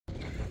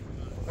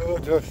Oh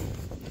dear.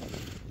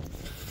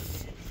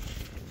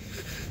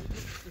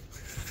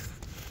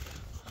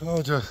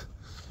 Oh dear.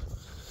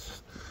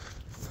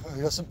 Oh,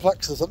 you got some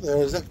plexus up there,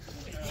 is it?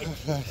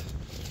 Okay.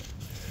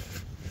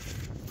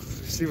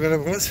 See where I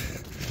was?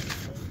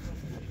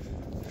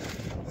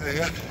 There you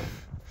go.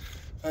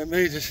 I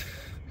made it.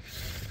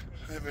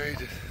 I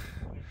made it.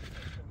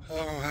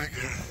 Oh my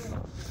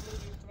god.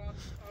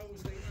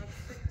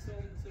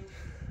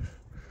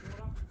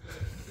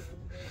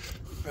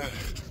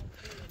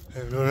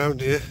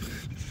 Around here,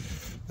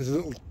 there's a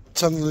little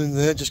tunnel in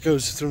there, just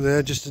goes through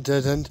there, just a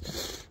dead end.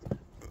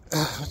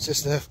 What's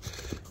this now?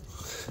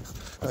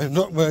 I'm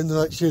not wearing the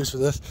right shoes for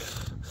this.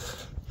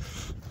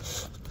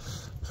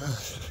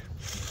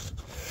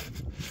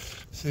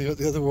 So you got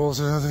the other walls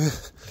around here.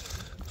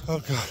 Oh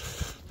god.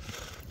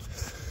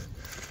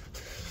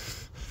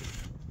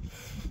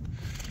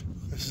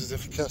 This is the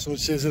castle,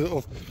 which is a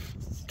little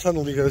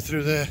tunnel you go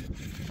through there.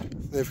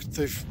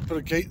 They've put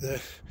a gate there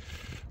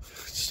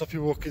to stop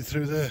you walking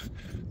through there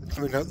and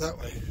coming out that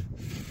way.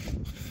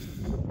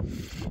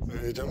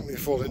 You don't want me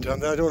falling down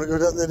there. I don't want to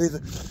go down there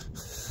either.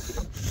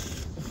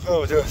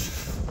 Oh dear.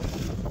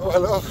 Oh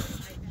hello.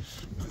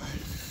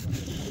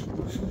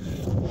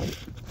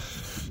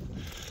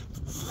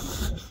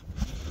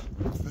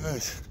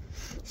 Right.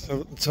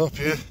 So at the top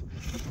here,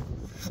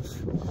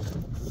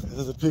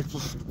 there's the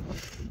people.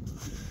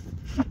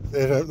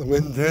 They're out the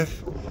wind there.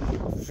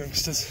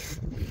 Youngsters.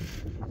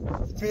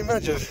 Can you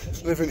imagine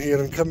living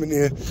here and coming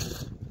here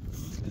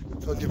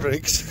on your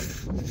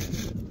breaks,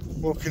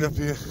 walking up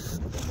here?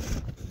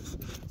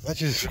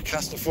 Imagine if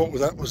Castlefort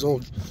with that was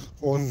all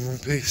one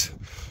piece.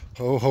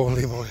 Oh,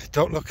 holy moly.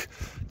 Don't look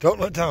down.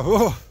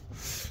 Oh,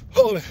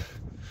 holy.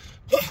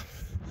 Oh.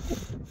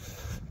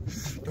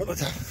 Don't look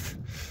down.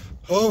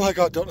 Oh my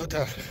god, don't look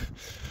down.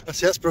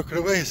 That's broken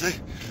away, you see?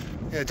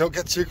 Yeah, don't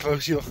get too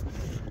close, you'll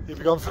be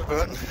gone for a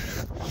minute.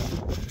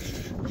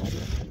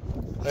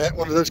 I ate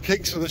one of those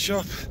cakes from the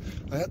shop.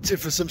 I had to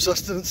for some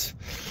sustenance.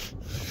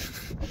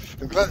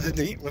 I'm glad I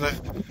didn't eat when I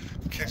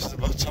came to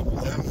the top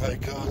of them, my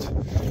god.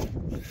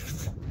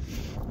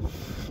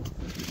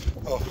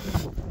 Oh,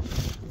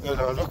 no,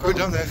 I'm not going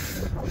down there.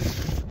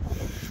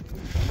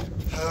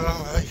 Oh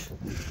my,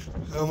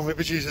 oh my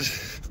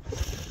Jesus.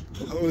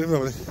 Holy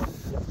moly.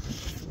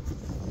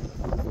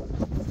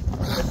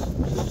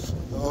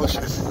 Oh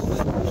shit.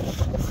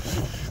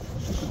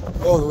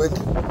 Oh, the wind.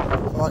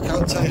 Oh, I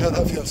can't tell you how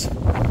that feels.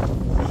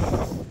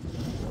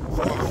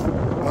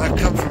 Oh, I've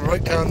come from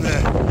right down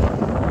there.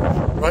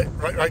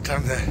 Right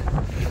down there.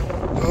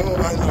 Oh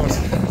my lord.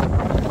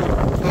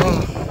 Oh.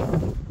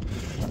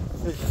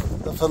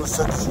 That fella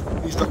said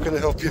he's not going to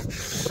help you.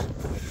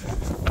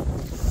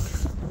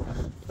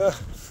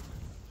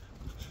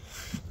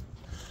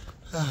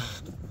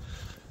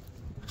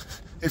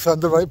 You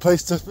found the right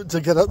place to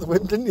get out the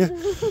wind, didn't you?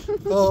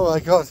 Oh my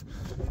god.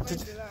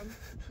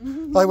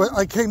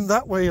 I came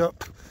that way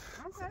up.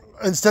 Okay.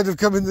 Instead of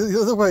coming the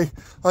other way.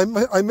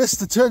 I missed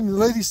the turn. The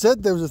lady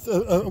said there was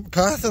a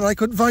path and I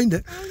couldn't find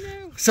it. Oh no.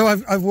 So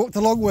I've walked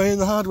the long way and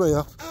the hard way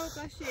up. Oh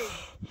bless you.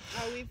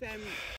 Oh,